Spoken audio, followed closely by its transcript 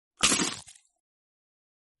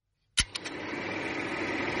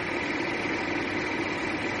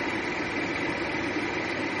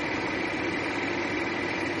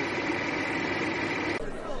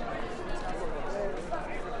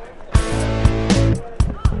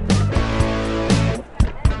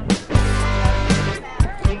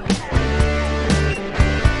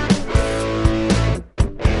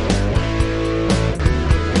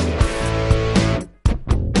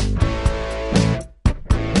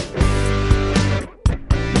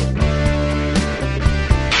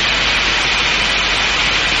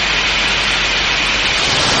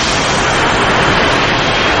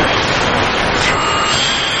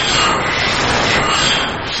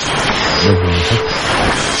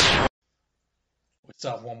We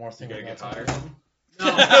still have one more thing. You gotta get tired.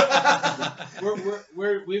 No,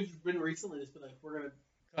 we've been recently just been like we're gonna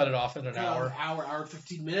cut it off in an hour, hour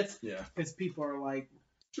 15 minutes. Yeah, because people are like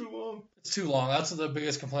too long. It's too long. That's the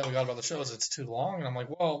biggest complaint we got about the show is it's too long. And I'm like,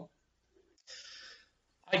 well,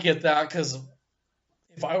 I get that because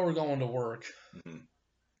if I were going to work,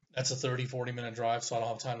 that's a 30, 40-minute drive, so I don't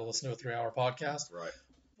have time to listen to a 3-hour podcast. Right.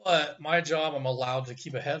 But my job, I'm allowed to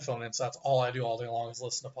keep a headphone in, so that's all I do all day long is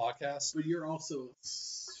listen to podcasts. But you're also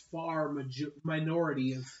far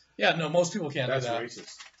minority of. Yeah, no, most people can't do that. That's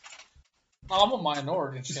racist. I'm a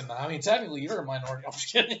minority. I mean, technically, you're a minority. I'm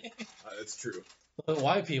just kidding. That's true. The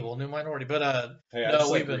white people, new minority. But hey, I no,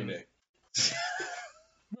 just we've like been. Green Day.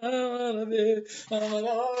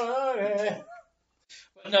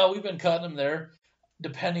 But no, we've been cutting them there,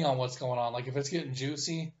 depending on what's going on. Like if it's getting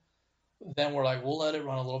juicy, then we're like, we'll let it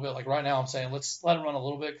run a little bit. Like right now, I'm saying let's let it run a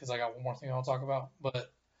little bit because I got one more thing I want to talk about.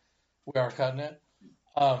 But we are cutting it.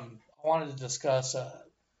 I wanted to discuss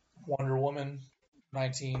Wonder Woman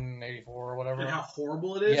 1984 or whatever. And how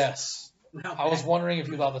horrible it is? Yes. I was wondering if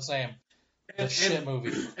you thought the same. Shit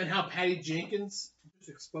movie. And how Patty Jenkins just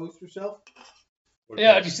exposed herself.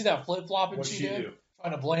 Yeah, have you seen that flip-flopping What'd she she did? do?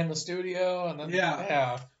 Trying to blame the studio. And then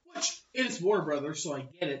Yeah. Which, it's Warner Brothers, so I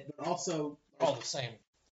get it. But also... They're all the same.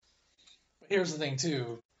 But here's the thing,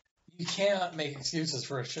 too. You can't make excuses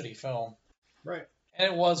for a shitty film. Right.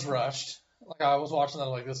 And it was rushed. Like, I was watching that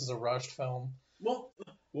like, this is a rushed film. Well,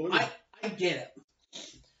 I get it.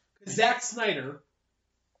 Zack Snyder,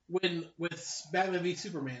 with Batman v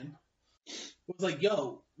Superman, was like,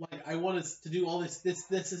 "Yo, like I wanted to do all this,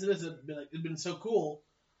 it'd been so cool,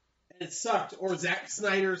 and it sucked." Or Zack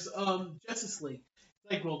Snyder's Justice League,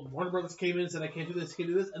 like, well, Warner Brothers came in and said, "I can't do this,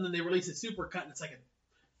 and then they released a super cut, and it's like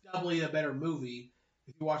a doubly a better movie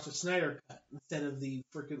if you watch the Snyder cut instead of the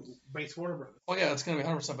freaking base Warner Brothers. Well, yeah, it's going to be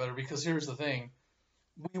 100% better because here's the thing.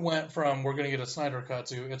 We went from we're going to get a Snyder cut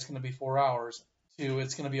to it's going to be 4 hours to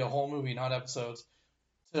it's going to be a whole movie, not episodes,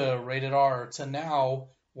 to rated R to now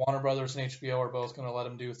Warner Brothers and HBO are both going to let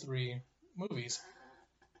them do 3 movies.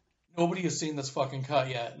 Nobody has seen this fucking cut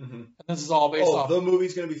yet. Mm-hmm. And this is all based off... the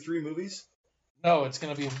movie's going to be 3 movies? No, it's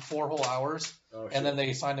going to be 4 whole hours. Oh, and then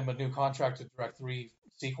they signed him a new contract to direct 3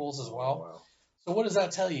 sequels as well. Oh, wow. So what does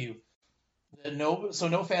that tell you? That no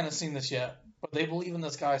fan has seen this yet, but they believe in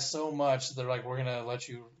this guy so much that they're like, we're going to let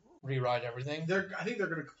you rewrite everything. I think they're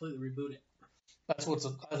going to completely reboot it. I think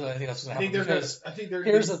that's going to happen.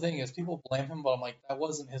 Here's the thing is people blame him, but I'm like, that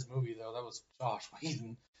wasn't his movie, though. That was Josh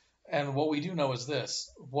Whedon. And what we do know is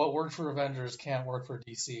this. What worked for Avengers can't work for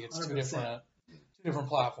DC. It's 2 different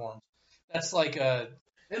platforms. That's like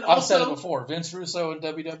I've said it before. Vince Russo and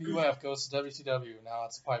WWF goes to WCW. Now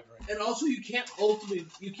it's a pipe dream. And also, you can't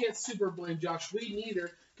super blame Josh Whedon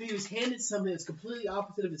either because he was handed something that's completely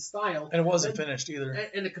opposite of his style. And it wasn't finished either.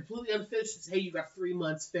 And it completely unfinished. It's, hey, you got 3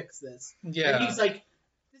 months, fix this. Yeah. And he's like,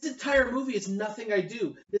 this entire movie is nothing I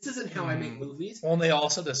do. This isn't how I make movies. Well, and they all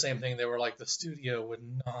said the same thing. They were like, the studio would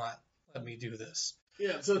not let me do this.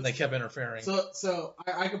 Yeah. So and they kept interfering. So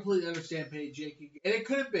I completely understand Patty Jenkins. And it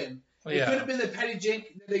could have been. Well, it could have been that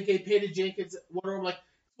they gave Patty Jenkins Wonder Woman, like,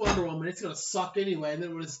 Wonder Woman, it's going to suck anyway. And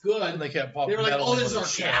then when it's good, and they kept popping. They were like, oh, this is our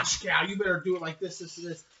cash cow. You better do it like this, this, and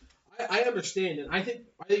this. I understand it. I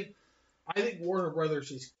think Warner Brothers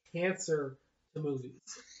is cancer to movies.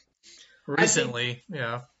 Recently,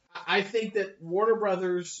 I think that Warner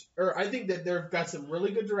Brothers, or I think that they've got some really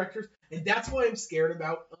good directors, and that's why I'm scared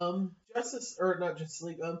about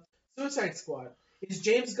Suicide Squad. Is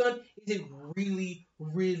James Gunn is a really,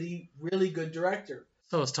 really, really good director.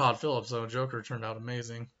 So is Todd Phillips, though. Joker turned out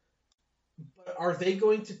amazing. But are they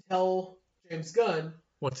going to tell James Gunn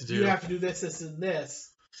what to do? You have to do this, this, and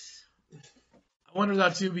this. I wonder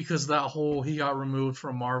that too because he got removed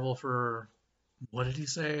from Marvel for what did he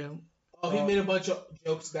say? Oh, he made a bunch of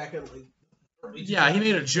jokes back in he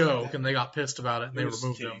made a joke and they got pissed about it and they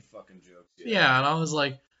removed him. Fucking jokes. Yeah, and I was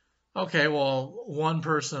like, okay, well, one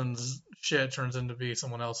person's shit turns into be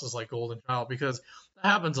someone else's like golden child because that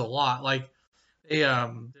happens a lot. Like they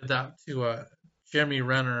did that to Jeremy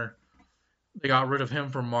Renner. They got rid of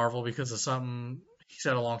him from Marvel because of something he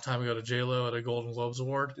said a long time ago to J-Lo at a Golden Globes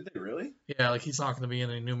award. Did they really? Yeah, like he's not going to be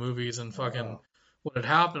in any new movies and fucking. What had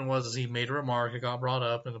happened was he made a remark, it got brought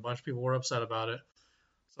up, and a bunch of people were upset about it.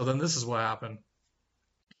 So then this is what happened.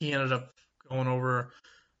 He ended up going over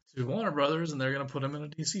to Warner Brothers, and they're going to put him in a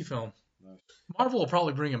DC film. Nice. Marvel will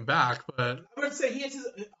probably bring him back, but I would say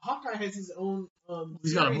Hawkeye has his own.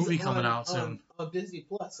 He's got a movie coming out soon of Disney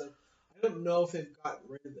Plus. So I don't know if they've gotten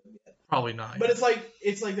rid of them yet. Probably not. But it's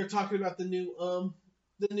like they're talking about the new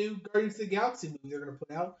Guardians of the Galaxy movie they're going to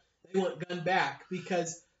put out. they want Gunn back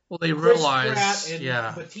because they Chris realize, Pratt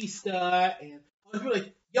and Batista and I was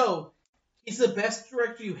like, yo, he's the best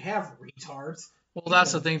director you have, retards. Well,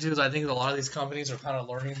 that's the thing too. Is I think a lot of these companies are kind of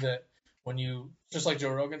learning that when you, just like Joe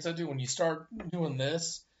Rogan said, when you start doing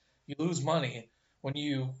this, you lose money. When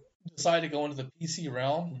you decide to go into the PC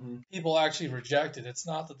realm, people actually reject it. It's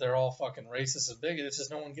not that they're all fucking racist and bigot. It's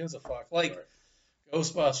just no one gives a fuck. Like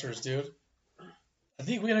Ghostbusters, dude. I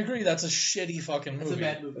think we can agree that's a shitty fucking movie. It's a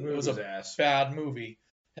bad movie. It was a bad movie.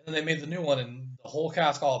 And then they made the new one, and the whole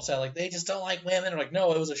cast got all upset. Like, they just don't like women. They're like,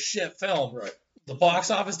 no, it was a shit film. Right. The box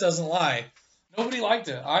office doesn't lie. Nobody liked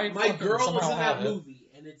it. My girl was in that movie,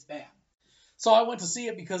 and it's bad. So I went to see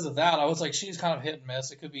it because of that. I was like, she's kind of hit and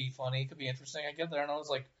miss. It could be funny. It could be interesting. I get there, and I was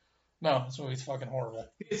like, no, this movie's fucking horrible.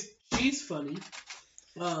 She's funny.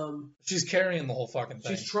 She's carrying the whole fucking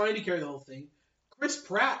thing. She's trying to carry the whole thing.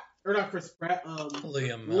 Liam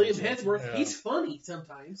Hemsworth, he's funny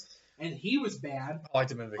sometimes, and he was bad. I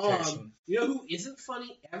liked him in Vacation. You know who isn't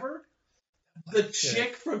funny ever? The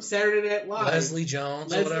chick from Saturday Night Live. Leslie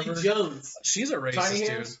Jones or whatever. Jones. She's a racist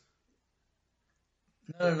dude.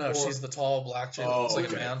 No. She's the tall black chick. Looks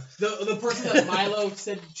like a man. The person that Milo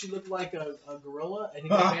said she looked like a gorilla, and he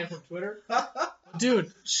got banned from Twitter.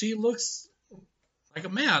 Dude, she looks like a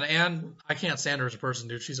man, and I can't stand her as a person,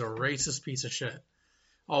 dude. She's a racist piece of shit.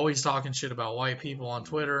 Always talking shit about white people on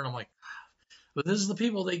Twitter, and I'm like, but this is the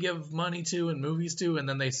people they give money to and movies to, and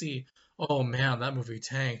then they see, oh man, that movie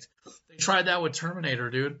tanked. They tried that with Terminator,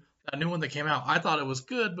 dude. That new one that came out. I thought it was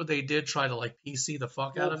good, but they did try to like PC the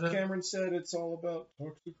fuck out of it. Cameron said it's all about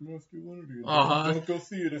toxic masculinity. Don't go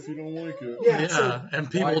see it if you don't like it. Yeah, and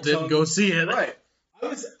people didn't go see it. Right.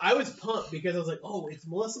 I was pumped because I was like, oh, it's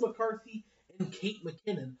Melissa McCarthy and Kate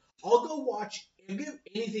McKinnon. I'll go watch and give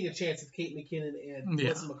anything a chance with Kate McKinnon and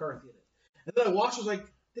Melissa McCarthy in it. And then I watched, I was like,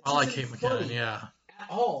 this I like Kate McKinnon, at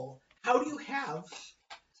all. How do you have?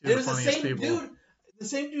 It was the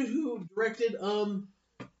same dude who directed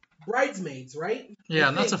Bridesmaids, right? Yeah,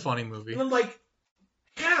 and that's a funny movie. And I'm like,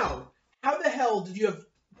 how? How the hell did you have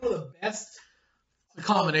one of the best? A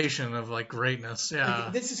combination of like greatness, yeah.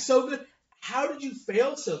 Like, this is so good. How did you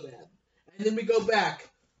fail so bad? And then we go back.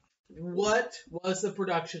 What was the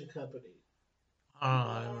production company?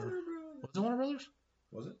 Was it Warner Brothers?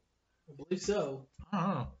 Was it? I believe so. I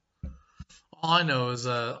don't know. All I know is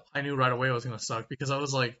I knew right away it was going to suck because I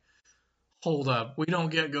was like, hold up. We don't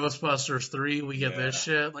get Ghostbusters 3. We get this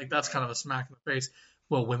shit. Like, that's kind of a smack in the face.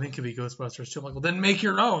 Well, women can be Ghostbusters too. I'm like, well, then make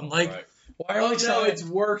your own. Like, why are we trying? It's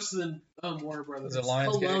worse than Warner Brothers. Is it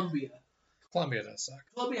Lionsgate? Columbia does suck.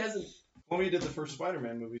 Columbia did the first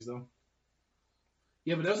Spider-Man movies, though.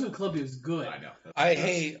 Yeah, but that was when Columbia was good. I know. I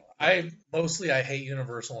hate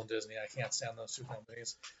Universal and Disney. I can't stand those two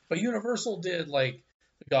companies. But Universal did, like,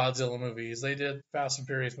 the Godzilla movies. They did Fast and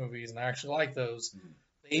Furious movies, and I actually like those. Mm-hmm.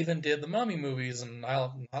 They even did the Mummy movies, and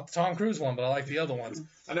not the Tom Cruise one, but I like the other ones.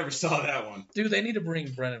 I never saw that one. Dude, they need to bring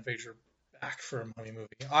Brendan Fraser back for a Mummy movie.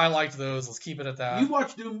 I liked those. Let's keep it at that. You've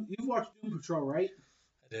watched Doom Patrol, right?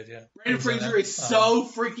 I did, yeah. Brendan Fraser is so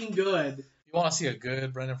freaking good. You want to see a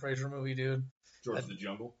good Brendan Fraser movie, dude? George of the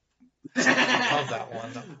Jungle. I love that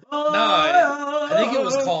one. No, I think it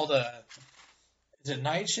was called is it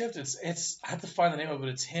Night Shift? It's I have to find the name of it.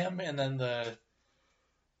 It's him and then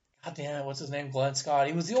God damn it, what's his name? Glenn Scott.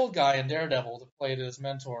 He was the old guy in Daredevil that played his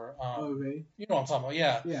mentor. Okay. You know what I'm talking about?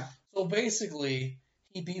 Yeah. Yeah. So basically,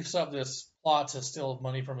 he beefs up this plot to steal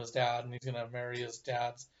money from his dad, and he's gonna marry his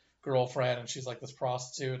dad's girlfriend, and she's like this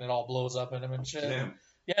prostitute, and it all blows up in him and shit. Damn.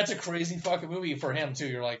 Yeah, it's a crazy fucking movie for him too.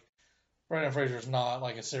 You're like, Brendan Fraser's not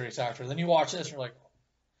like a serious actor. Then you watch this, and you're like,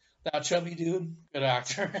 that chubby dude, good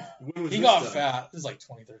actor. He got fat. This is like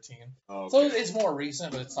 2013. Oh, okay. So it's more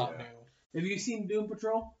recent, but it's not new. Have you seen Doom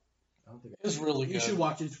Patrol? I don't think it was really good. You should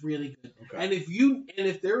watch it. It's really good. Okay. And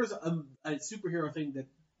if there is a superhero thing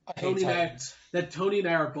that Tony and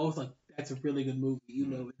I are both like, that's a really good movie. You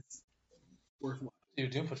know, it's worth watching.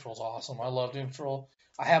 Dude, Doom Patrol's awesome. I love Doom Patrol.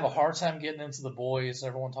 I have a hard time getting into The Boys.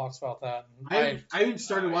 Everyone talks about that. I haven't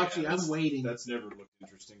started watching. I'm waiting. That's never looked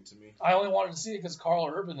interesting to me. I only wanted to see it because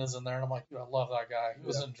Carl Urban is in there, and I'm like, dude, I love that guy. He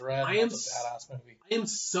was in Dread. It's a badass movie. I am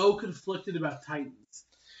so conflicted about Titans.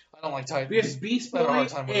 I don't like Titans. Because Beast Boy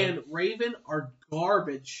and Raven are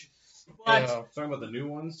garbage. But talking about the new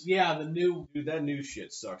ones? Yeah, the new. Dude, that new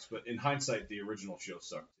shit sucks. But in hindsight, the original show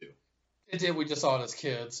sucked too. It did. We just saw it as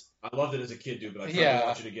kids. I loved it as a kid, dude, but I tried to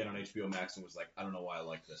watch it again on HBO Max and was like, I don't know why I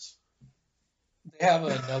like this. They have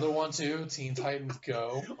another one too, Teen Titans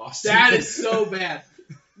Go. Awesome. That is so bad.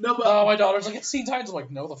 No, but my daughter's like, it's Teen Titans. I'm like,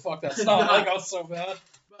 no, the fuck, that's not. Like, I was so bad.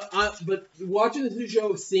 But watching this new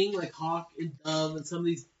show, seeing like Hawk and Dove and some of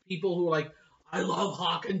these people who are like, I love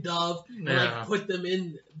Hawk and Dove, and like put them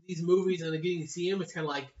in these movies, and then getting to see them, it's kind of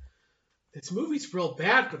like, this movie's real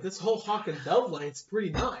bad, but this whole Hawk and Dove line's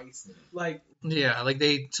pretty nice. Like, yeah, like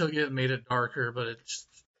they took it, made it darker, but it just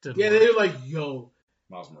didn't. Yeah, they were like, yo,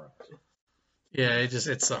 Miles Morales. Yeah,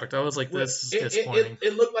 it sucked. I was like, this is disappointing.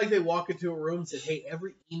 It looked like they walked into a room and said, hey,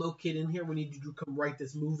 every emo kid in here, we need you to come write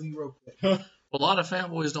this movie real quick. A lot of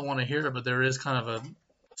fanboys don't want to hear it, but there is kind of a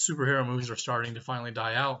superhero movies are starting to finally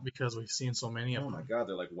die out because we've seen so many of them. Oh my god,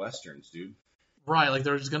 they're like westerns, dude. Right, like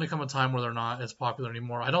there's going to come a time where they're not as popular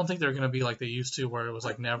anymore. I don't think they're going to be like they used to, where it was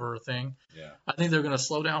like never a thing. Yeah. I think they're going to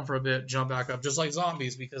slow down for a bit, jump back up, just like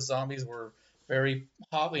zombies, because zombies were very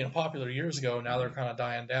popular years ago. Now they're kind of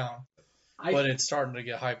dying down, but it's starting to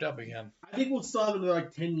get hyped up again. I think we'll still have another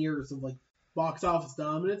like 10 years of like box office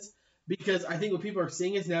dominance, because I think what people are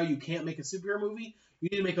seeing is now you can't make a superhero movie. You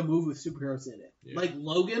need to make a movie with superheroes in it. Yeah. Like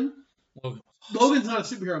Logan. Logan's not a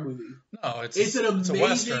superhero movie. No, it's an amazing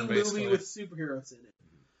Western, movie with superheroes in it.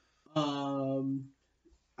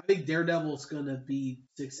 I think Daredevil's gonna be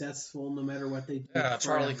successful no matter what they do. Yeah,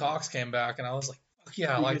 Charlie Cox came back, and I was like, fuck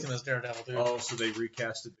yeah, I liked him as Daredevil, dude. Oh, so they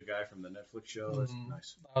recasted the guy from the Netflix show. That's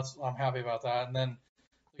nice. I'm happy about that. And then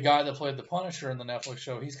the guy that played the Punisher in the Netflix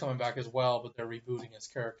show, he's coming back as well, but they're rebooting his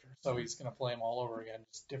character, so he's gonna play him all over again,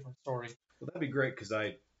 just different story. Well, that'd be great, because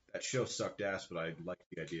that show sucked ass, but I liked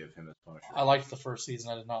the idea of him as Punisher. I liked the first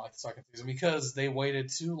season. I did not like the second season because they waited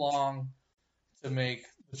too long to make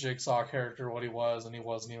the Jigsaw character what he was, and he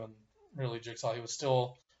wasn't even really Jigsaw. He was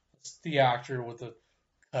still the actor with the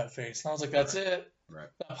cut face. And I was like, that's it. Right.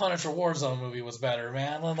 That Punisher Warzone movie was better,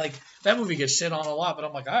 man. And like that movie gets shit on a lot, but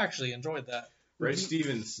I'm like, I actually enjoyed that. Ray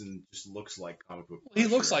Stevenson just looks like comic book. He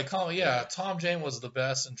looks like comic. Yeah, Tom Jane was the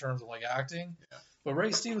best in terms of like acting. Yeah. But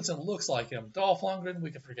Ray Stevenson looks like him. Dolph Lundgren,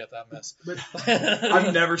 we can forget that mess. But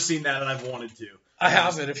I've never seen that, and I've wanted to. I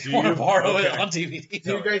have it. If you want to borrow it on DVD.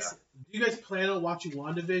 Do you guys plan on watching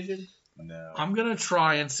WandaVision? No. I'm gonna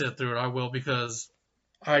try and sit through it. I will, because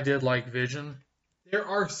I did like Vision. There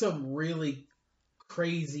are some really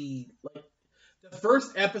crazy. Like the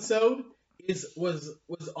first episode was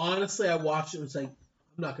honestly, I watched it and was like, I'm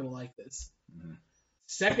not gonna like this. Mm-hmm.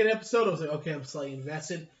 Second episode, I was like, okay, I'm slightly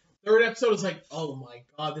invested. Third episode was like, oh my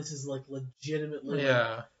god, this is like legitimately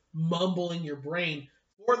like mumbling your brain.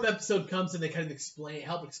 Fourth episode comes and they kind of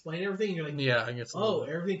help explain everything. And you're like, yeah, I guess. Oh,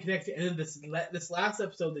 everything connected. And then this last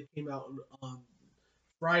episode that came out on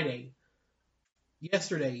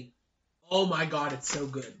yesterday. Oh my god, it's so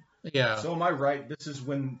good. Yeah. So am I right? This is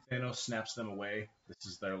when Thanos snaps them away. This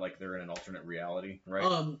is they're in an alternate reality,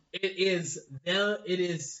 right? It is.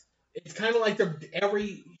 It's kind of like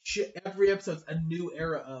every episode's a new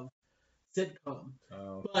era of sitcom.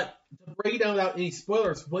 Oh. But to break it down without any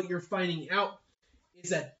spoilers, what you're finding out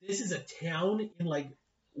is that this is a town in like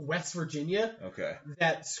West Virginia. Okay.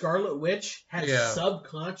 That Scarlet Witch has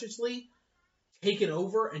subconsciously taken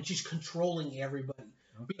over, and she's controlling everybody.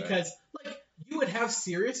 Okay. Because like you would have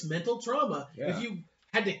serious mental trauma if you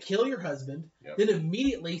had to kill your husband, then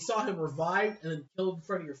immediately saw him revived and then killed in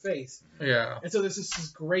front of your face. Yeah. And so there's this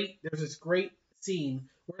great scene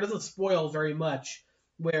where it doesn't spoil very much,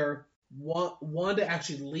 where Wanda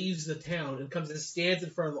actually leaves the town and comes and stands in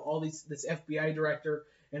front of all this FBI director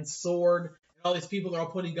and Sword and all these people that are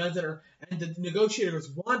all pointing guns at her. And the negotiator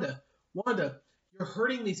goes, Wanda, you're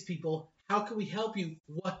hurting these people. How can we help you?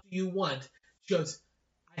 What do you want? She goes,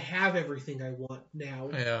 I have everything I want now.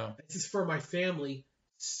 Yeah. This is for my family.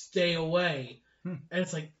 Stay away. And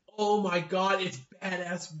it's like, oh my god, it's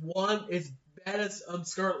badass. It's badass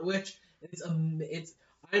Scarlet Witch.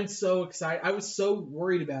 I'm so excited. I was so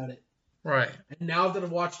worried about it. Right. And now that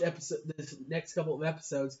I've watched this next couple of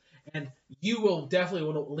episodes, and you will definitely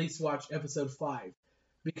want to at least watch episode 5,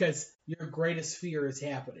 because your greatest fear is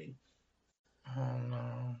happening. Oh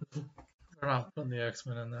no. They're not putting the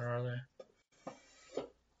X-Men in there, are they?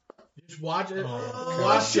 Just watch it. Oh,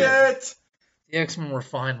 watch it. The X-Men were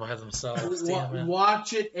fine by themselves.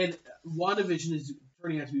 Watch it, and WandaVision is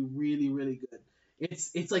turning out to be really, really good.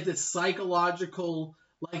 It's like this psychological,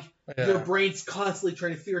 like your brain's constantly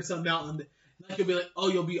trying to figure something out, and like you'll be like, oh,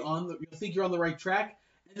 you'll think you're on the right track,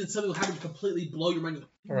 and then something will happen to completely blow your mind.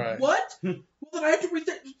 Right. What? Well, then I have to read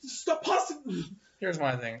that. Stop pausing. Here's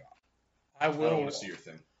my thing. I don't want to see your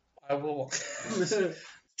thing. I will.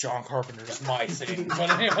 John Carpenter's my thing. But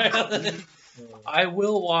anyway, I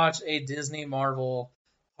will watch a Disney Marvel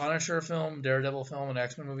Punisher film, Daredevil film, and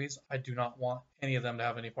X-Men movies. I do not want any of them to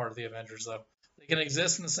have any part of the Avengers, though. They can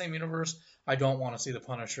exist in the same universe. I don't want to see the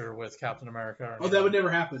Punisher with Captain America. That would never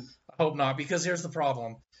happen. I hope not, because here's the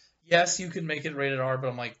problem. Yes, you can make it rated R, but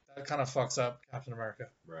I'm like, that kind of fucks up Captain America.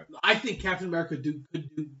 Right. I think Captain America could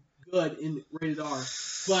do good in rated R.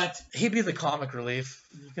 But he'd be the comic relief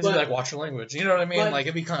because he'd be like, watch your language. You know what I mean? Like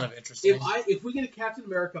it'd be kind of interesting. If we get a Captain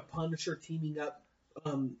America Punisher teaming up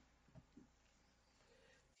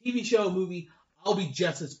TV show movie, I'll be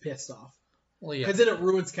just as pissed off. Well, yeah, because then it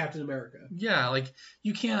ruins Captain America. Yeah, like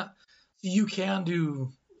you can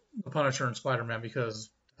do the Punisher and Spider-Man because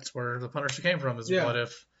that's where the Punisher came from. What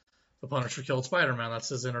if the Punisher killed Spider-Man? That's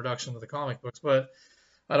his introduction to the comic books. But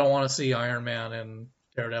I don't want to see Iron Man and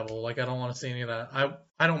Daredevil. Like I don't want to see any of that.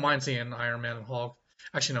 I don't mind seeing Iron Man and Hulk.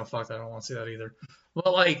 Actually, no, fuck that. I don't want to see that either.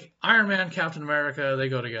 But like Iron Man, Captain America, they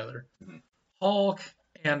go together. Mm-hmm. Hulk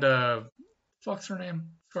and fuck's her name?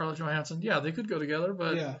 Scarlett Johansson. Yeah, they could go together,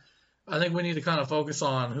 but I think we need to kind of focus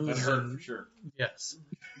on who's her for sure. Yes,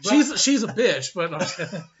 but, she's a bitch, but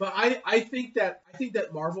but I think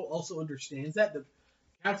that Marvel also understands that the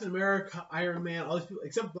Captain America, Iron Man, all these people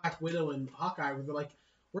except Black Widow and Hawkeye, where they're like,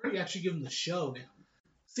 we're gonna actually give them the show now.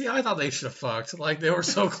 See, I thought they should have fucked. Like they were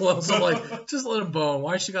so close. I'm like, just let him bone.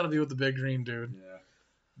 Why she got to be with the big green dude?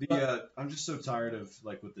 Yeah. I'm just so tired of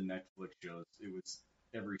like with the Netflix shows. It was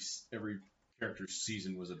every character's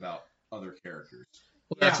season was about other characters.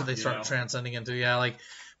 Well, that's what they start transcending into. Yeah, like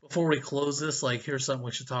before we close this, like here's something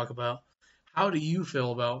we should talk about. How do you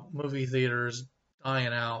feel about movie theaters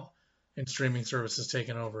dying out and streaming services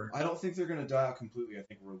taking over? I don't think they're going to die out completely. I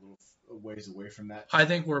think we're a little ways away from that. I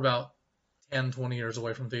think we're about 10, 20 years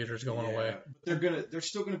away from theaters going away. But they're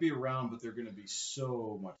still going to be around, but they're going to be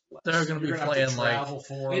so much less. They're going to be playing like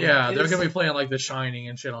they're going to be playing like The Shining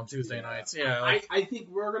and shit on Tuesday nights. Yeah, like, I think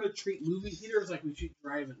we're going to treat movie theaters like we treat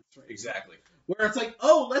drive-ins. Right? Exactly. Where it's like,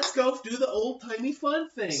 oh, let's go do the old-timey fun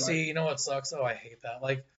thing. See, you know what sucks though? I hate that.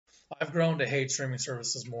 Like, I've grown to hate streaming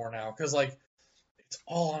services more now because like it's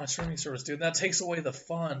all on a streaming service, dude. That takes away the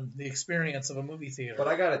fun, the experience of a movie theater. But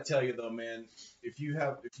I gotta tell you though, man, if you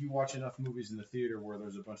watch enough movies in the theater where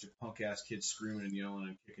there's a bunch of punk ass kids screaming and yelling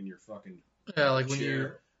and kicking your fucking like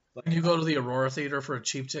chair, when you go to the Aurora Theater for a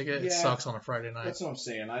cheap ticket, it sucks on a Friday night. That's what I'm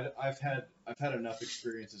saying. I've had enough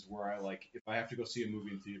experiences where I like if I have to go see a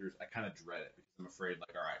movie in theaters, I kind of dread it because I'm afraid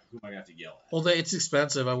like, all right, who am I going to have to yell at? Well, it's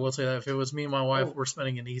expensive. I will say that if it was me and my wife, we're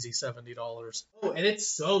spending an easy $70. Oh, and it's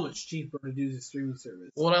so much cheaper to do the streaming service.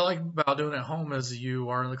 What I like about doing it at home is you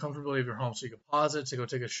are in the comfortability of your home, so you can pause it to go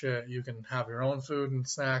take a shit. You can have your own food and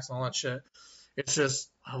snacks and all that shit. It's just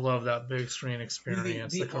I love that big screen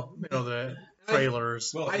experience. The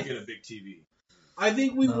trailers. Well, if you get a big TV. I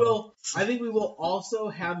think we will. I think we will also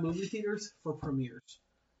have movie theaters for premieres.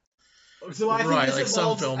 So I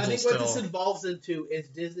think what this involves into is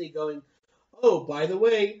Disney going, oh, by the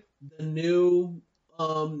way, the new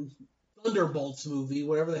Thunderbolts movie,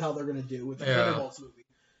 whatever the hell they're going to do with the Thunderbolts movie.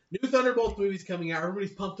 New Thunderbolts movie's coming out.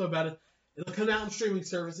 Everybody's pumped about it. It'll come out in streaming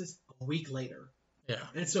services a week later. Yeah.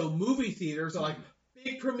 And so movie theaters are like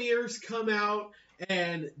big premieres come out,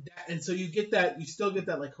 and so you get that. You still get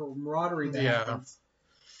that like camaraderie that happens.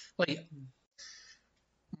 Like.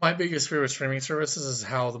 My biggest fear with streaming services is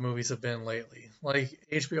how the movies have been lately. Like,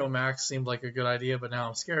 HBO Max seemed like a good idea, but now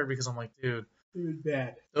I'm scared because I'm like, dude,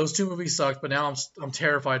 bad. Those two movies sucked, but now I'm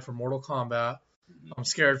terrified for Mortal Kombat. I'm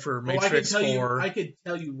scared for Matrix 4. I can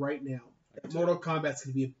tell you right now that Mortal Kombat's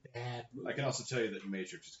going to be a bad movie. I can also tell you that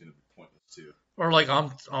Matrix is going to be pointless, too. Or, like,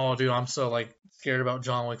 I'm so, like, scared about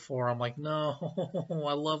John Wick 4. I'm like, no,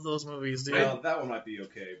 I love those movies, dude. Well, that one might be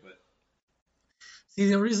okay, but... See,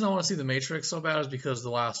 the reason I want to see The Matrix so bad is because the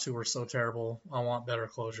last two were so terrible. I want better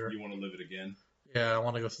closure. You want to live it again? Yeah, I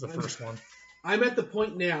want to go through the first one. I'm at the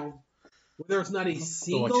point now where there's not a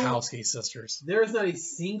single... The Wachowski sisters. There is not a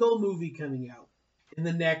single movie coming out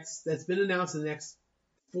that's been announced in the next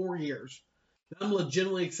 4 years that I'm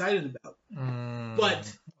legitimately excited about.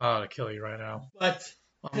 But... I ought to kill you right now. But...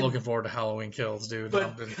 I'm looking forward to Halloween Kills, dude. But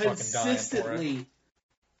I've been fucking dying for it.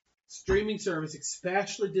 Streaming service,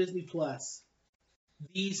 especially Disney Plus...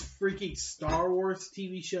 These freaking Star Wars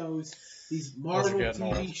TV shows, these Marvel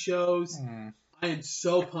TV shows, I am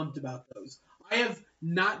so pumped about those. I have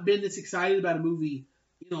not been this excited about a movie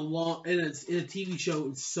in a TV show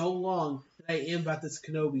in so long that I am about this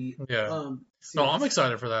Kenobi. Yeah. No, I'm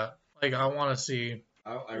excited for that. Like, I want to see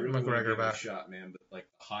I really McGregor back. A shot, man. But like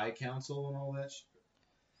the High Council and all that,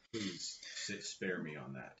 please spare me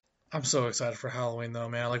on that. I'm so excited for Halloween though,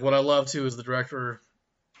 man. Like, what I love too is the director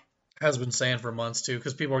has been saying for months too,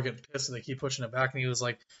 because people are getting pissed and they keep pushing it back. And he was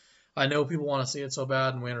like, I know people want to see it so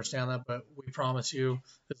bad and we understand that, but we promise you,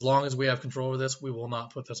 as long as we have control over this, we will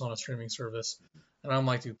not put this on a streaming service. And I'm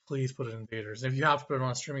like, dude, please put it in theaters. And if you have to put it on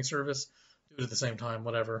a streaming service, do it at the same time,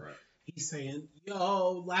 whatever. Right. He's saying,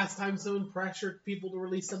 yo, last time someone pressured people to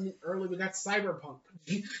release something early, we got Cyberpunk.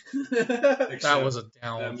 That was a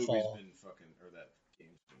downfall. That movie's been fucking, or that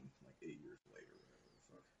game's been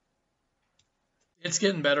It's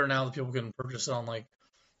getting better now that people can purchase it on like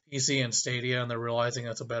PC and Stadia, and they're realizing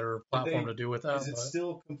that's a better platform to do with that. Is it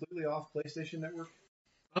still completely off PlayStation Network?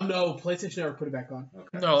 No, PlayStation never put it back on.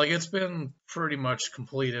 Okay. No, like it's been pretty much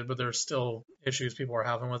completed, but there's still issues people are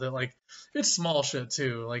having with it. Like it's small shit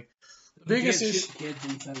too. Like the biggest issue. Kids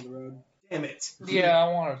inside of the road. Damn it. Yeah,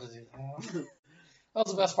 I wanted to do that. That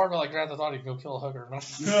was the best part about like Grand Theft Auto. You can go kill a hooker.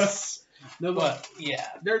 No, but yeah,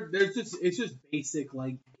 it's just basic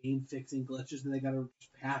like game fixing glitches, and they gotta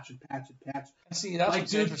patch and patch and patch. See, that's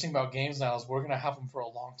what's interesting about games now is we're gonna have them for a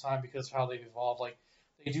long time because of how they've evolved. Like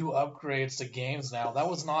they do upgrades to games now. That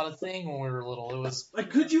was not a thing when we were little. It was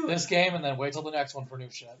like this game and then wait till the next one for new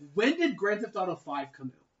shit. When did Grand Theft Auto 5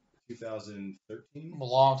 come out? 2013. A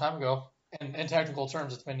long time ago. And in technical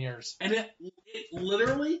terms, it's been years. And it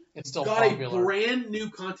literally it's still got popular. A brand new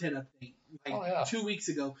content update like 2 weeks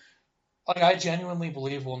ago. Like I genuinely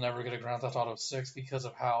believe we'll never get a Grand Theft Auto 6 because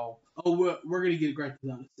of how. Oh, we're gonna get a Grand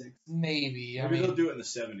Theft Auto 6. Maybe. Maybe they'll do it in the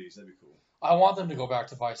 70s. That'd be cool. I want them to go back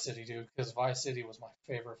to Vice City, dude, because Vice City was my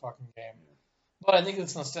favorite fucking game. But I think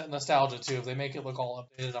it's nostalgia too. If they make it look all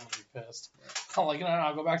updated, I'm gonna be pissed. I'm like,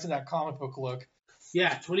 no, go back to that comic book look.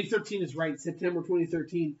 Yeah, 2013 is right. September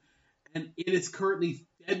 2013. And it is currently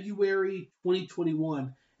February 2021,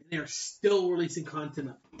 and they're still releasing content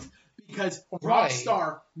updates because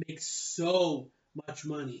Rockstar makes so much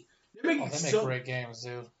money. They make great games,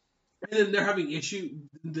 dude. And then they're having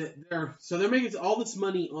they're making all this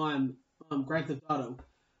money on Grand Theft Auto,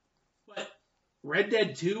 but Red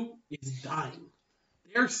Dead 2 is dying.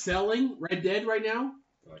 They're selling Red Dead right now.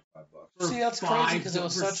 Like $5. See, that's crazy because it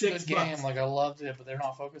was such a good game. Like I loved it, but they're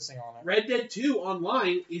not focusing on it. Red Dead 2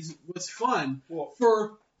 online was fun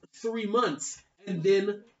for 3 months, and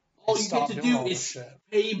then all you get to do is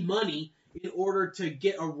pay money in order to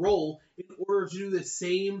get a role, in order to do the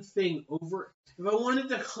same thing over. If I wanted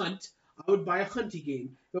to hunt, I would buy a hunting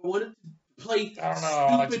game. If I wanted to play, I don't know.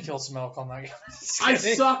 I like to kill some elk on that game. I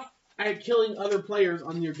suck at killing other players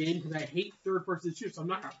on your game because I hate third-person shooters, so I'm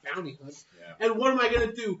not going to bounty hunt. Yeah. And what am I going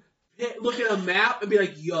to do? Look at a map and be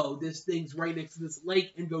like, yo, this thing's right next to this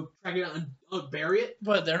lake, and go track it out and bury it?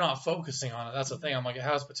 But they're not focusing on it. That's the thing. I'm like, it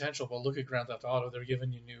has potential, but look at Grand Theft Auto. They're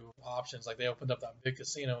giving you new options. Like, they opened up that big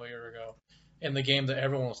casino a year ago in the game that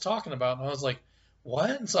everyone was talking about, and I was like, what?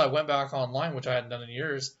 And so I went back online, which I hadn't done in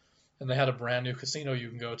years, and they had a brand new casino you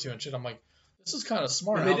can go to and shit. I'm like, this is kind of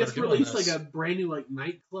smart. And they just released like a brand new like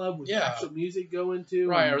nightclub with actual music going to.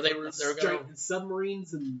 Right, or they're going to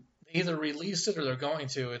submarines and they either released it or they're going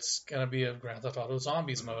to. It's going to be a Grand Theft Auto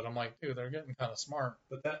Zombies mode. I'm like, dude, they're getting kind of smart.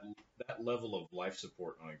 But that level of life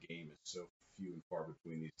support on a game is so few and far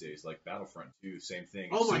between these days. Like Battlefront 2, same thing.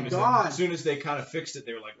 Oh my god! As soon as they kind of fixed it,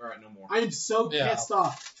 they were like, all right, no more. I'm so pissed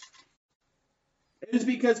off. It's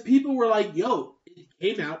because people were like, yo, it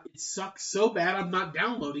came out, it sucks so bad, I'm not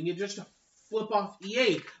downloading it just to flip off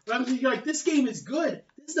EA. But I'm thinking, like, this game is good.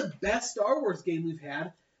 This is the best Star Wars game we've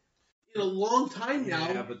had in a long time now.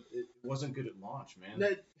 Yeah, but it wasn't good at launch,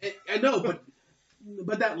 man. I know,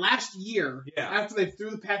 but that last year, after they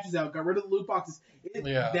threw the patches out, got rid of the loot boxes,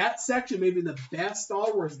 that section may be the best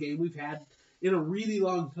Star Wars game we've had in a really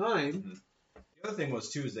long time. Mm-hmm. The other thing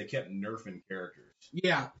was, too, is they kept nerfing characters.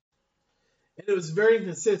 Yeah. And it was very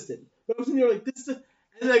inconsistent. But I was thinking, like, this is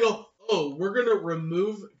and then they go, oh, we're going to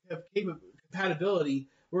remove compatibility.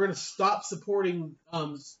 We're going to stop supporting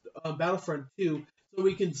Battlefront 2 so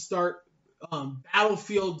we can start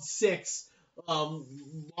Battlefield 6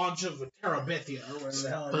 launch of Terabithia or whatever the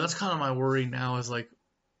hell. But that's kind of my worry now is, like,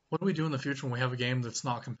 what do we do in the future when we have a game that's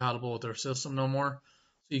not compatible with their system no more?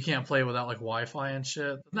 So you can't play without, like, Wi-Fi and shit.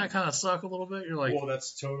 Doesn't that kind of suck a little bit? You're like, well,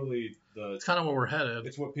 that's totally it's kind of where we're headed.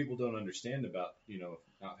 It's what people don't understand about,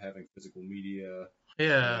 not having physical media.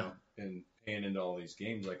 Yeah. And paying into all these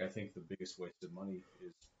games. Like, I think the biggest waste of money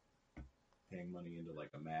is paying money into, like,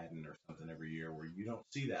 a Madden or something every year where you don't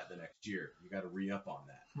see that the next year. You got to re-up on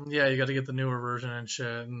that. Yeah, you got to get the newer version and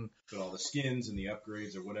shit. And put all the skins and the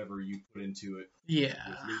upgrades or whatever you put into it. Yeah.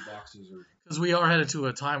 With loot boxes or... Because we are headed to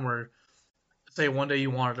a time where, say, one day you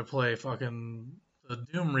wanted to play fucking the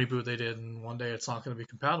Doom reboot they did, and one day it's not going to be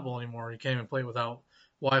compatible anymore. You can't even play it without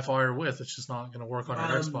Wi-Fi or with. It's just not going to work on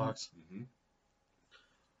your Xbox. Mm-hmm.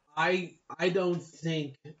 I don't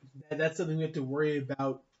think that's something we have to worry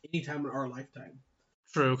about anytime in our lifetime.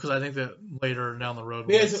 True, because I think that later down the road...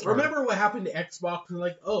 Because remember what happened to Xbox? And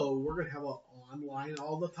like, oh, we're going to have an online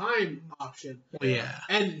all the time option. Yeah.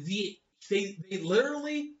 And they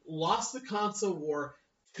literally lost the console war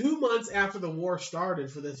 2 months after the war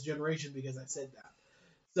started for this generation because I said that.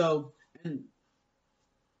 So,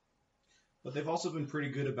 but they've also been pretty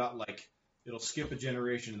good about, like, it'll skip a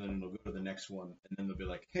generation and then it'll go to the next one, and then they'll be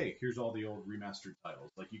like, hey, here's all the old remastered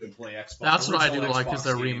titles. Like you can play Xbox. That's what I do Xbox like is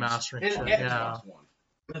they're games remastering on shit. Xbox One.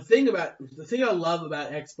 The thing I love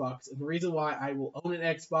about Xbox, and the reason why I will own an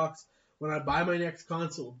Xbox when I buy my next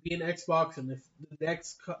console will be an Xbox, and the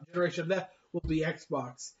next generation of that will be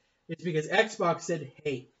Xbox. It's because Xbox said,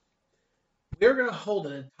 hey, we're going to hold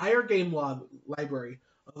an entire game library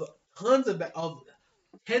of tens of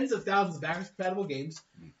thousands of backwards compatible games,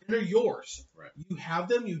 and they're yours. Right. You have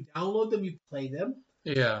them, you download them, you play them.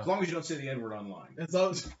 Yeah. As long as you don't say the N-word online. As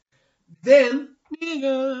long as, then,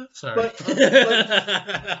 sorry.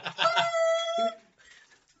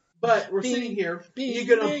 But we're sitting here, you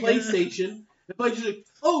get on PlayStation, and PlayStation's like,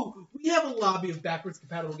 oh, we have a lobby of backwards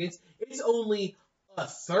compatible games. It's only a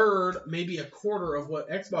third, maybe a quarter of what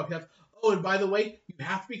Xbox has. Oh, and by the way, you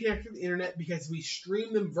have to be connected to the internet because we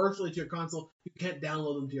stream them virtually to your console. You can't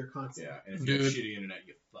download them to your console. Yeah, and if you have shitty internet,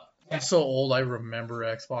 you fuck. I'm so old, I remember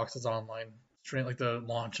Xbox's online stream, like the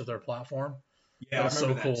launch of their platform. Yeah, I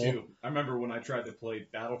remember that too. I remember when I tried to play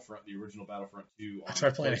Battlefront, the original Battlefront 2. I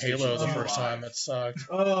tried playing Halo the first time. It sucked.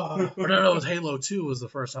 Or no, it was Halo 2 was the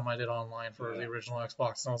first time I did online for the original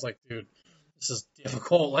Xbox. And I was like, dude, this is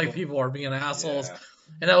difficult. Like, people are being assholes. Yeah.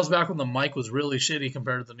 And that was back when the mic was really shitty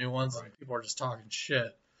compared to the new ones, and people are just talking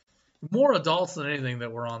shit. More adults than anything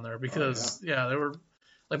that were on there because, they were...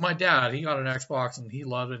 Like, my dad, he got an Xbox, and he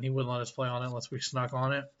loved it, and he wouldn't let us play on it unless we snuck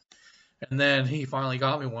on it. And then he finally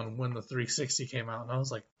got me one when the 360 came out, and I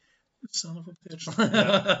was like, son of a bitch.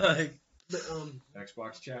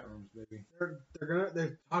 Xbox chat rooms, baby.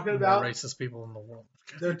 They're talking about... racist people in the world.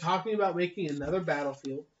 They're talking about making another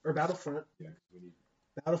Battlefield, or Battlefront. Yeah, we need...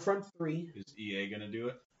 Battlefront 3. Is EA going to do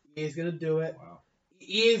it? EA's going to do it. Wow.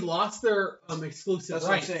 EA lost their exclusive rights. That's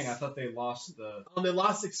what I'm saying. I thought they lost the... they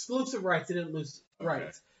lost exclusive rights. They didn't lose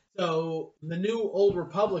rights. So the new Old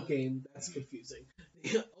Republic game, that's confusing.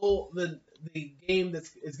 The game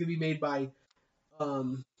is going to be made by... what's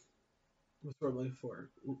the word I'm looking for?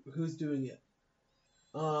 Who's doing it?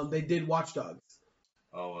 They did Watch Dogs.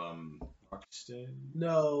 Oh, Rocksteady?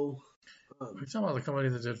 No. Are you talking about the company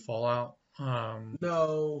that did Fallout?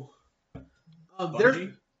 No.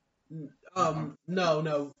 Bungie?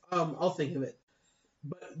 No. I'll think of it.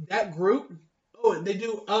 But that group. Oh, and they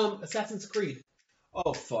do Assassin's Creed.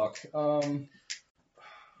 Oh fuck. They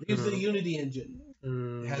use the Unity engine.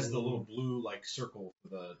 It has the little blue circle for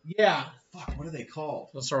the. Yeah. Fuck. What are they called?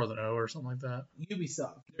 Let's start with an O or something like that.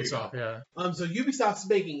 Ubisoft. Ubisoft, yeah. So Ubisoft's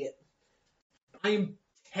making it. I am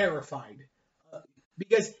terrified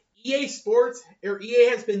because EA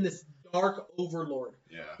has been this dark overlord.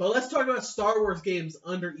 Yeah. But let's talk about Star Wars games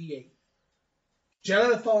under EA.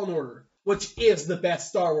 Jedi: The Fallen Order, which is the best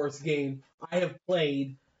Star Wars game I have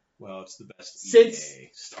played. Well, it's the best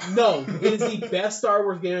EA. No, it is the best Star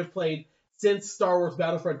Wars game I've played since Star Wars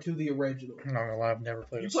Battlefront 2, the original. I'm not gonna lie, I've never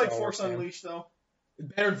played. You played Force Unleashed though?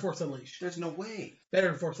 Better than Force Unleashed. There's no way. Better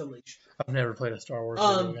than Force Unleashed. I've never played a Star Wars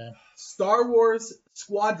video game. Star Wars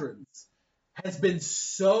Squadrons has been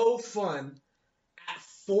so fun at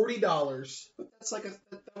 $40. But that's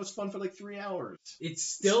that was fun for 3 hours. It's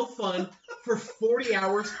still fun for 40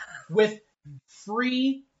 hours with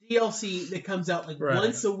free DLC that comes out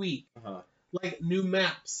once a week. Uh-huh. Like new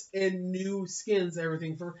maps and new skins,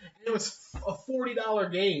 everything and it was a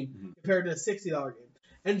 $40 game compared to a $60 game.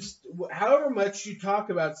 And however much you talk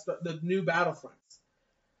about the new Battlefronts,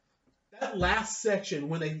 that last section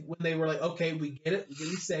when they were like, okay, we get it, we get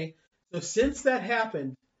what you say. So since that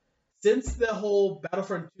happened, since the whole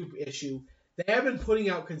Battlefront 2 issue, they have been putting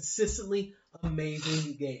out consistently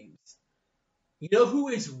amazing games. You know who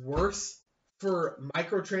is worse for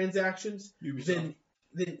microtransactions than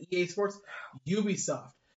EA Sports?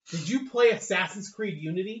 Ubisoft. Did you play Assassin's Creed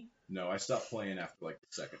Unity? No, I stopped playing after the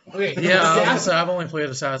second one. Okay, yeah, I've only played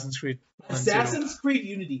Assassin's Creed. Assassin's Creed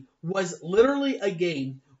Unity was literally a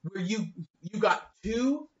game where you got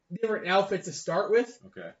 2 different outfits to start with.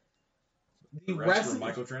 Okay. The rest were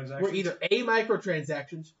microtransactions? Were either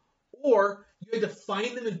microtransactions or you had to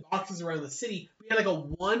find them in boxes around the city. You had a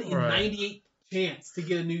 1 in 98 chance to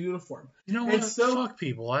get a new uniform. You know what? Fuck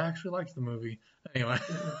people. I actually liked the movie. Anyway.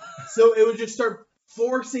 So it would just start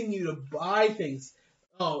forcing you to buy things.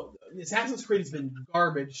 Oh, Assassin's Creed has been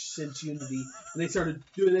garbage since Unity. And they started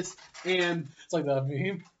doing this, and... It's like that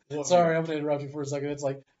meme. Sorry, I'm going to interrupt you for a second. It's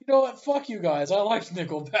like, you know what? Fuck you guys. I liked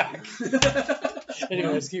Nickelback.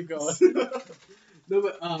 Anyways, keep going. No,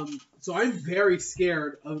 but, so I'm very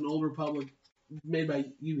scared of an Old Republic made by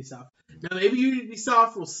Ubisoft. Now, maybe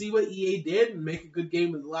Ubisoft will see what EA did and make a good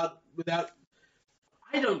game without...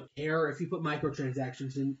 I don't care if you put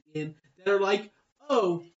microtransactions in that are like,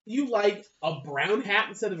 oh, you like a brown hat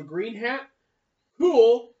instead of a green hat?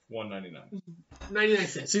 Cool. $1.99. 99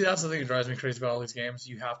 cents. See, that's the thing that drives me crazy about all these games.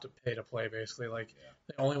 You have to pay to play, basically. Like,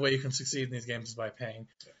 the only way you can succeed in these games is by paying.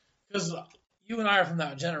 Because you and I are from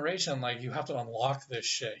that generation. Like, you have to unlock this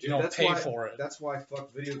shit. You don't pay for it. That's why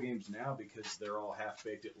fuck video games now, because they're all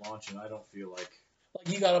half-baked at launch, and I don't feel like...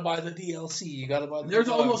 Like, you gotta buy the DLC. You gotta buy the There's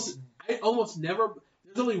almost never...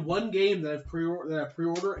 There's only one game that I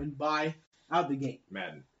pre-order and buy out the gate.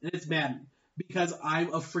 Madden. And it's Madden. Because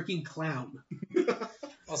I'm a freaking clown.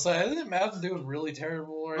 I'll say, isn't Madden doing really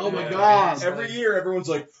terrible right now? Oh my god. Every year, everyone's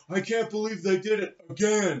like, I can't believe they did it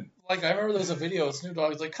again. Like, I remember there was a video of Snoop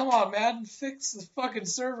Dogg. He's like, come on, Madden, fix the fucking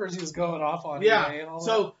servers. He was going off on Yeah. EA and all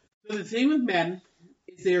So the thing with Madden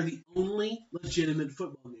is they are the only legitimate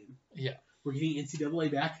football game. Yeah. We're getting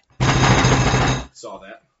NCAA back. Saw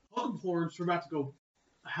that. Welcome Horns. We're about to go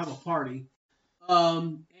have a party.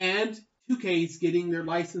 And 2K's getting their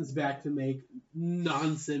license back to make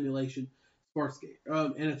non-simulation sports game,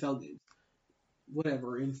 NFL games.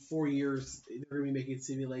 Whatever. In 4 years, they're going to be making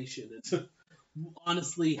simulation. It's,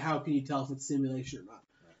 honestly, how can you tell if it's simulation or not?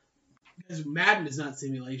 Because Madden is not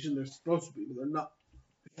simulation. They're supposed to be, but they're not.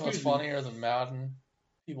 You know what's funnier than Madden?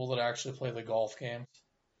 People that actually play the golf games.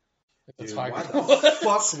 Dude, why the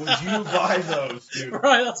fuck would you buy those, dude?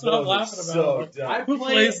 Right, that's what I'm laughing about. So dumb. Who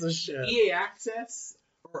plays this shit? EA Access,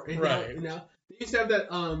 or Right. Now, they used to have that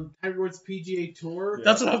Tiger Woods PGA Tour. Yeah.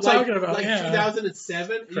 That's what I'm talking about. Like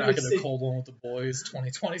 2007. Cracking a cold one with the boys,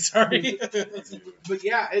 2020. Sorry. But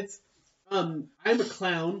yeah, it's I'm a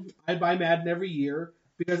clown. I buy Madden every year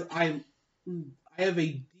because I have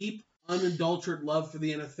a deep, unadulterated love for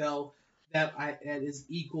the NFL that is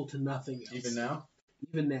equal to nothing else. Even now?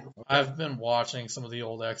 Even now. I've been watching some of the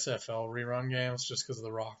old XFL rerun games just because of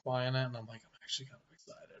The Rock buying it, and I'm like, I'm actually kind of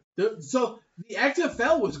excited. So the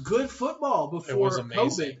XFL was good football before It was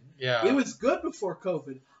amazing. COVID. Yeah. It was good before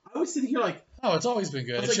COVID. I was sitting here like, Oh, it's always been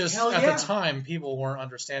good. It's like, just hell at yeah. the time people weren't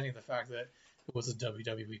understanding the fact that it was a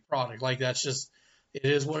WWE product. Like that's just it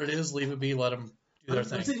is what it is. Leave it be. Let them do their I'm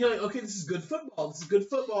thing. sitting here like, okay, this is good football. This is good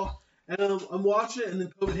football. And I'm watching it, and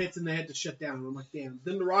then COVID hits, and they had to shut down. And I'm like, damn.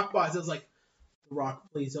 Then The Rock buys. I was like, The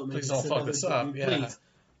Rock, please don't make Please this don't fuck another this up. game, Yeah. please.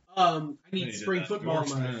 I need spring football in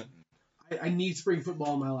my life. I need spring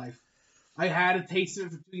football in my life. I had a taste of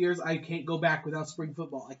it for 2 years. I can't go back without spring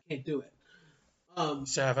football. I can't do it.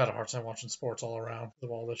 See, I've had a hard time watching sports all around with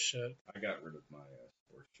all this shit. I got rid of my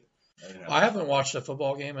sports shit. I haven't watched a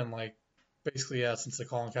football game in like basically since the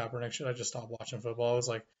Colin Kaepernick shit. I just stopped watching football. I was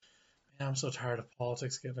like, man, I'm so tired of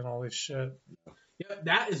politics getting in all this shit. Yeah,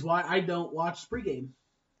 that is why I don't watch pregame.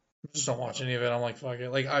 I just don't watch any of it. I'm like, fuck it.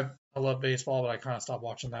 Like I love baseball, but I kind of stopped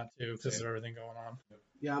watching that too because of everything going on.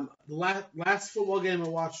 Yeah, the last football game I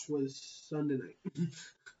watched was Sunday night.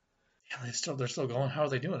 Yeah, they're still going. How are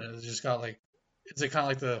they doing it? They just got like, is it kind of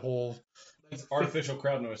like the whole Artificial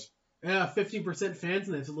crowd noise. Yeah, 15% fans,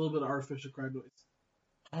 and it's a little bit of artificial crowd noise.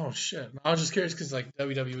 Oh shit! I was just curious because like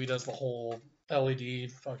WWE does the whole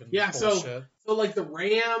LED fucking Yeah, bullshit. so like the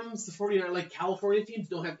Rams, the 49, like California teams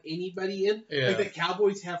don't have anybody in. Yeah. Like the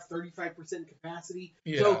Cowboys have 35% capacity.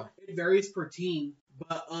 Yeah. So it varies per team,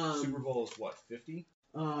 but Super Bowl is what, 50?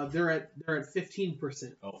 they're at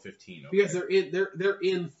 15%. Oh, 15. Okay. Because they're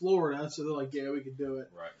in Florida, so they're like, yeah, we can do it.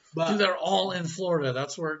 Right. But Dude, they're all in Florida.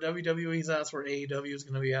 That's where WWE's at. That's where AEW is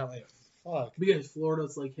going to be at. Like, fuck. because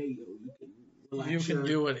Florida's like, hey, yo, you can relax You can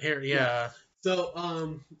do it here. Yeah. So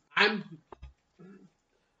I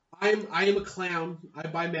am a clown. I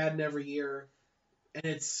buy Madden every year, and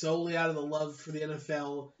it's solely out of the love for the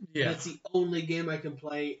NFL. Yeah. And it's the only game I can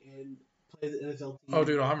play and play the NFL team. Oh,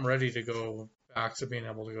 dude, I'm ready to go back to being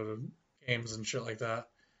able to go to games and shit like that.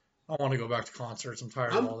 I want to go back to concerts. I'm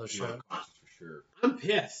tired of all this shit. For sure. I'm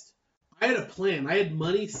pissed. I had a plan. I had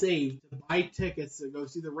money saved to buy tickets to go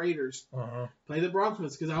see the Raiders play the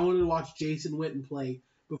Broncos because I wanted to watch Jason Witten play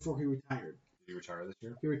before he retired. Did he retire this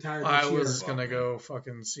year? He retired this I year. was going to go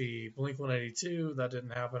fucking see Blink-182. That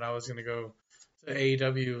didn't happen. I was going to go to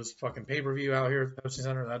AEW's fucking pay-per-view out here at the Pepsi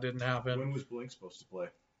Center. That didn't happen. When was Blink supposed to play?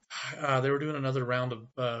 They were doing another round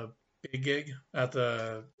of Big Gig at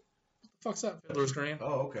the fuck's that? Fiddler's Green.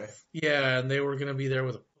 Oh, okay. Yeah, and they were gonna be there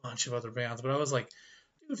with a bunch of other bands, but I was like,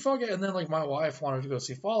 dude, fuck it. And then like my wife wanted to go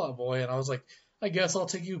see Fall Out Boy, and I was like, I guess I'll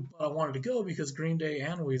take you. But I wanted to go because Green Day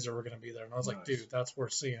and Weezer were gonna be there, and I was like, dude, that's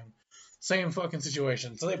worth seeing. Same fucking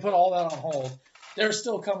situation. So they put all that on hold. They're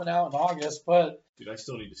still coming out in August, but Dude, I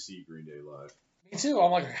still need to see Green Day live. me too.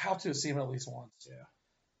 I'm like, I have to see them at least once. Yeah.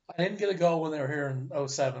 I didn't get to go when they were here in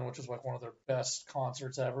 07, which was like one of their best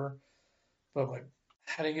concerts ever. But like,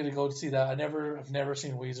 I didn't get to go to see that. I've never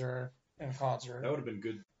seen Weezer in concert. That would have been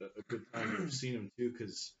a good time to have seen them too,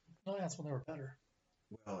 because No, that's when they were better.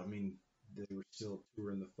 well, I mean, they were still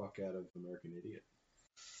touring the fuck out of American Idiot.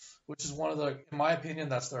 Which is one of the, in my opinion,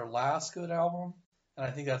 that's their last good album. And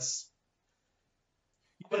I think that's,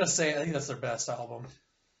 I think that's their best album.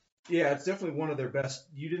 Yeah, it's definitely one of their best.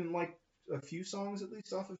 You didn't like a few songs, at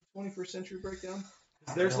least, off of 21st Century Breakdown?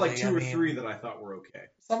 There's like two or three that I thought were okay.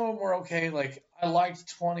 Some of them were okay. Like, I liked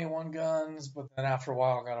 21 Guns, but then after a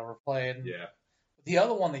while got overplayed. Yeah. The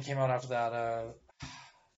other one that came out after that, what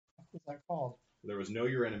was that called? There was Know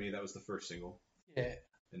Your Enemy. That was the first single. Yeah.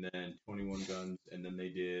 And then 21 Guns. And then they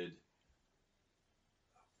did...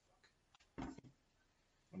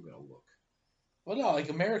 I'm going to look. Well, no, like,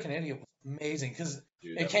 American Idiot was amazing, because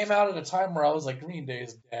it came out at a time where I was like, Green Day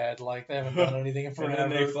is dead. Like, they haven't done anything in forever.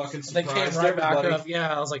 And then they fucking surprised They came right everybody. back up.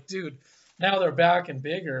 Yeah, I was like, dude, now they're back and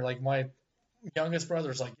bigger. Like, my youngest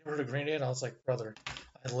brother's like, you heard of Green Day? And I was like, brother,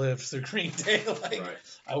 I lived through Green Day. Like, right.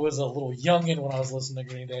 I was a little youngin' when I was listening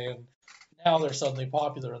to Green Day, and now they're suddenly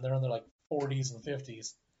popular, and they're in their, like, 40s and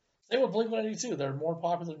 50s. Same with Blink-182. They're more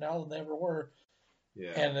popular now than they ever were.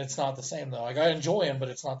 Yeah. And it's not the same, though. Like, I enjoy them, but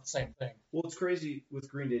it's not the same thing. Well, it's crazy with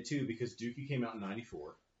Green Day, too, because Dookie came out in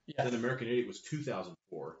 94. Yeah. Then American Idiot was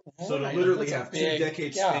 2004. Oh, so to literally have 2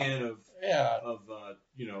 decades span of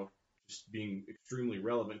you know, just being extremely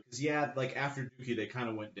relevant. Because, yeah, like, after Dookie, they kind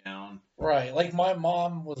of went down. Right. Like, my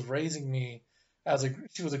mom was raising me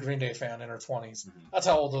she was a Green Day fan in her 20s. Mm-hmm. That's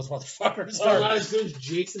how old those motherfuckers are. Not as good as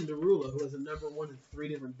Jason Derulo, who was a #1 in 3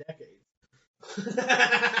 different decades.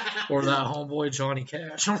 Or that homeboy Johnny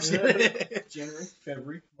Cash. January,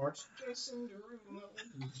 February, March. Jason Derulo.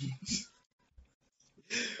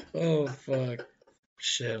 Oh fuck!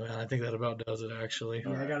 Shit, man. I think that about does it. Actually.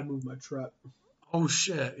 Yeah, I gotta move my truck. Oh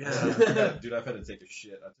shit! Yeah. Dude, I've had to take a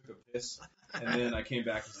shit. I took a piss, and then I came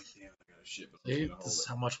back and was like, damn, I got a shit. But see, this is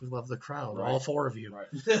how much we love the crowd. Right. All 4 of you. Right.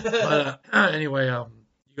 But anyway, you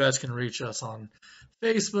guys can reach us on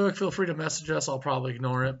Facebook. Feel free to message us. I'll probably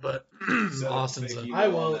ignore it, but Austin's I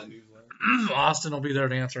won't. Austin will be there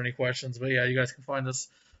to answer any questions. But yeah, you guys can find us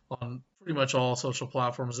on pretty much all social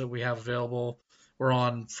platforms that we have available. We're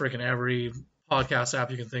on freaking every podcast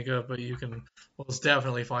app you can think of, but you can most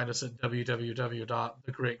definitely find us at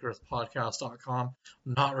www.thegreatgirthpodcast.com.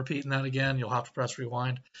 I'm not repeating that again. You'll have to press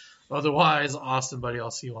rewind. Otherwise, Austin, buddy,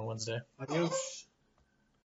 I'll see you on Wednesday. Adios.